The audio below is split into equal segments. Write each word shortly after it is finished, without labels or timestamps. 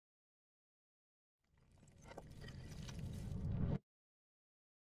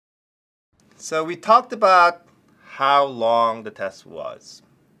So we talked about how long the test was,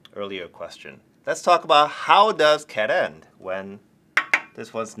 earlier question. Let's talk about how does CAT end when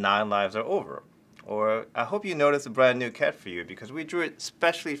this one's 9 lives are over. Or I hope you notice a brand new CAT for you because we drew it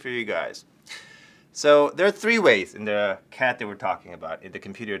specially for you guys. So there are 3 ways in the CAT that we're talking about in the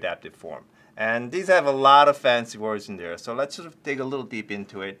computer adaptive form. And these have a lot of fancy words in there. So let's sort of dig a little deep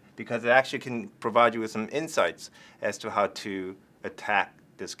into it because it actually can provide you with some insights as to how to attack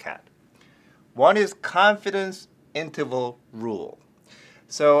this CAT. One is confidence interval rule.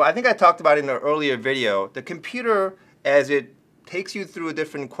 So I think I talked about in an earlier video, the computer, as it takes you through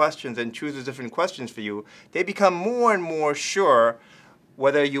different questions and chooses different questions for you, they become more and more sure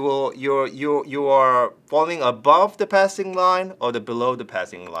whether you are falling above the passing line or below the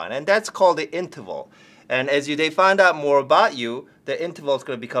passing line. And that's called the interval. And as they find out more about you, the interval is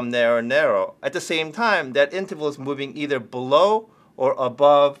going to become narrower and narrower. At the same time, that interval is moving either below or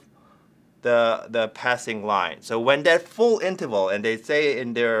above the passing line. So when that full interval, and they say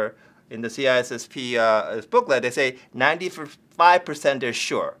in the CISSP booklet, they say 95% they're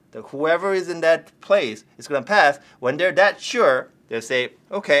sure that whoever is in that place is going to pass. When they're that sure, they say,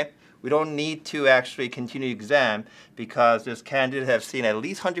 okay, we don't need to actually continue the exam because this candidate have seen at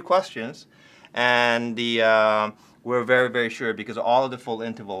least 100 questions, and we're very, very sure because all of the full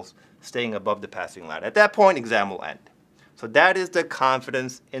intervals staying above the passing line. At that point, exam will end. So that is the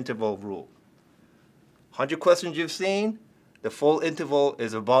confidence interval rule. 100 questions you've seen, the full interval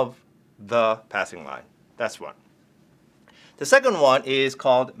is above the passing line. That's one. The second one is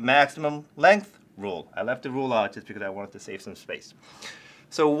called maximum length rule. I left the rule out just because I wanted to save some space.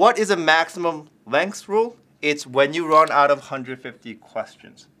 So what is a maximum length rule? It's when you run out of 150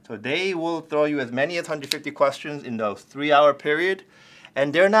 questions. So they will throw you as many as 150 questions in those 3-hour period,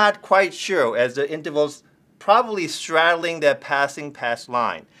 and they're not quite sure as the intervals probably straddling that passing pass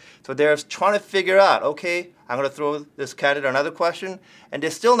line. So they're trying to figure out, okay, I'm going to throw this candidate another question, and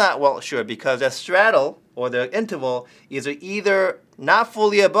they're still not well sure because that straddle or the interval is either not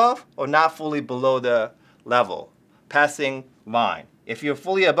fully above or not fully below the level, passing line. If you're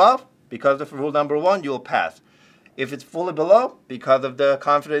fully above, because of rule number 1, you'll pass. If it's fully below, because of the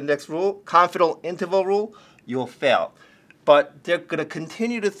confidence interval rule, you'll fail. But they're going to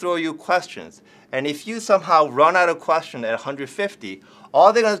continue to throw you questions. And if you somehow run out of question at 150,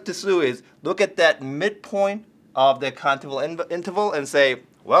 all they're going to do is look at that midpoint of the confidence interval and say,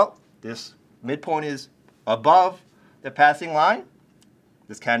 well, this midpoint is above the passing line.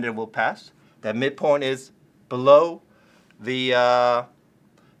 This candidate will pass. That midpoint is below the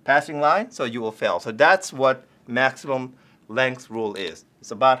passing line, so you will fail. So that's what maximum length rule is.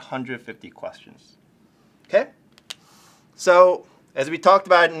 It's about 150 questions. Okay? So, as we talked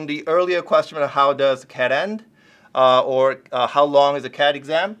about in the earlier question of how does CAT end, or how long is a CAT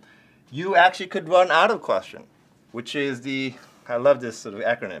exam, you actually could run out of question, which is I love this sort of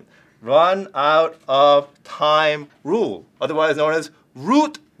acronym, run out of time rule, otherwise known as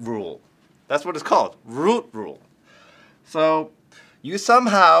root rule. That's what it's called, root rule. So you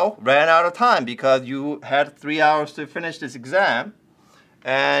somehow ran out of time because you had 3 hours to finish this exam,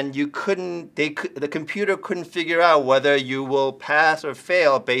 and you couldn't, the computer couldn't figure out whether you will pass or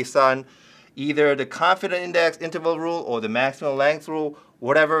fail based on either the confidence index interval rule or the maximum length rule,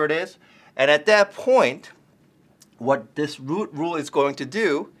 whatever it is. And at that point, what this root rule is going to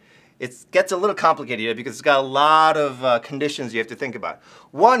do, it gets a little complicated here because it's got a lot of conditions you have to think about.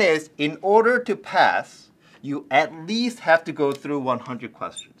 One is, in order to pass, you at least have to go through 100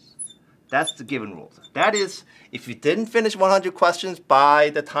 questions. That's the given rule. That is, if you didn't finish 100 questions by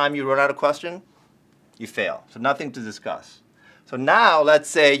the time you run out of question, you fail. So nothing to discuss. So now let's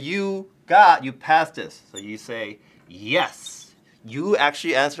say you passed this. So you say, yes, you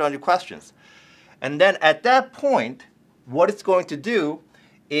actually answered 100 questions. And then at that point, what it's going to do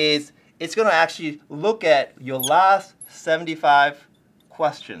is it's going to actually look at your last 75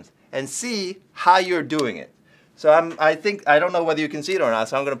 questions and see how you're doing it. So I don't know whether you can see it or not,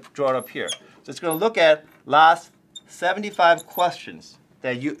 so I'm going to draw it up here. So it's going to look at last 75 questions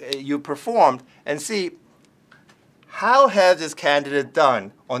that you performed and see how has this candidate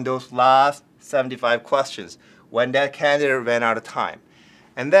done on those last 75 questions when that candidate ran out of time.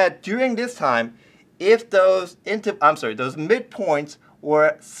 And that during this time, if those midpoints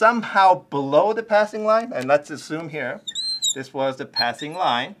were somehow below the passing line, and let's assume here this was the passing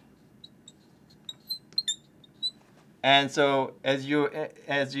line. And so as your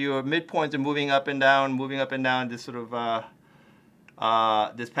midpoints are moving up and down this sort of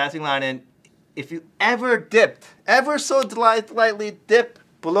this passing line, and if you ever dipped, ever so slightly dip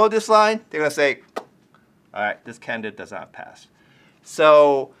below this line, they're going to say, all right, this candidate does not pass.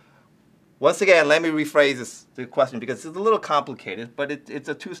 So once again, let me rephrase the question because it's a little complicated, but it's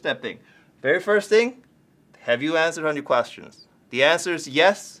a two-step thing. Very first thing, have you answered 100 questions? The answer is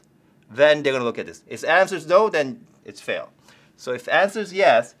yes, then they're going to look at this. If the answer is no, then it's fail. So if the answer is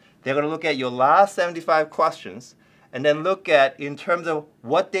yes, they're going to look at your last 75 questions and then look at, in terms of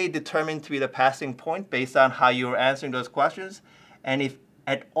what they determined to be the passing point based on how you were answering those questions. And if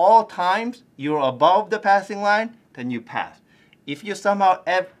at all times you're above the passing line, then you pass. If you somehow,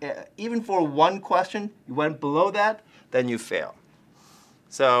 even for one question, you went below that, then you fail.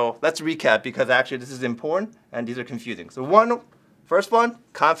 So let's recap because actually this is important and these are confusing. So first one,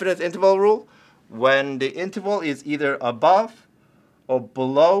 confidence interval rule. When the interval is either above or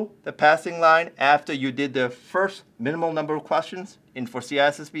below the passing line after you did the first minimal number of questions, for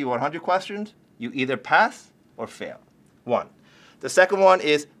CISSP 100 questions, you either pass or fail. One. The second one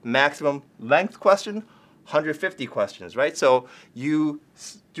is maximum length question. 150 questions, right? So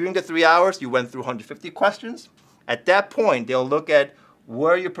during the 3 hours, you went through 150 questions. At that point, they'll look at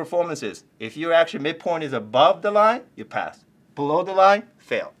where your performance is. If your actual midpoint is above the line, you pass. Below the line,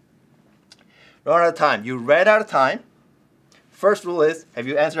 fail. Run out of time. You ran out of time. First rule is, have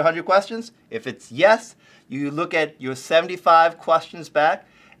you answered 100 questions? If it's yes, you look at your 75 questions back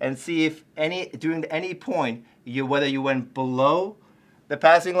and see if during any point, whether you went below the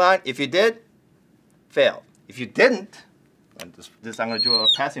passing line. If you did, fail. If you didn't, and this I'm going to do a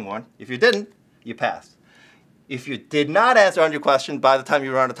passing one. If you didn't, you pass. If you did not answer 100 questions by the time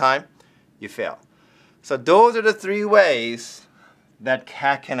you run out of time, you fail. So those are the 3 ways that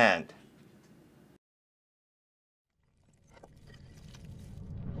CAT can end.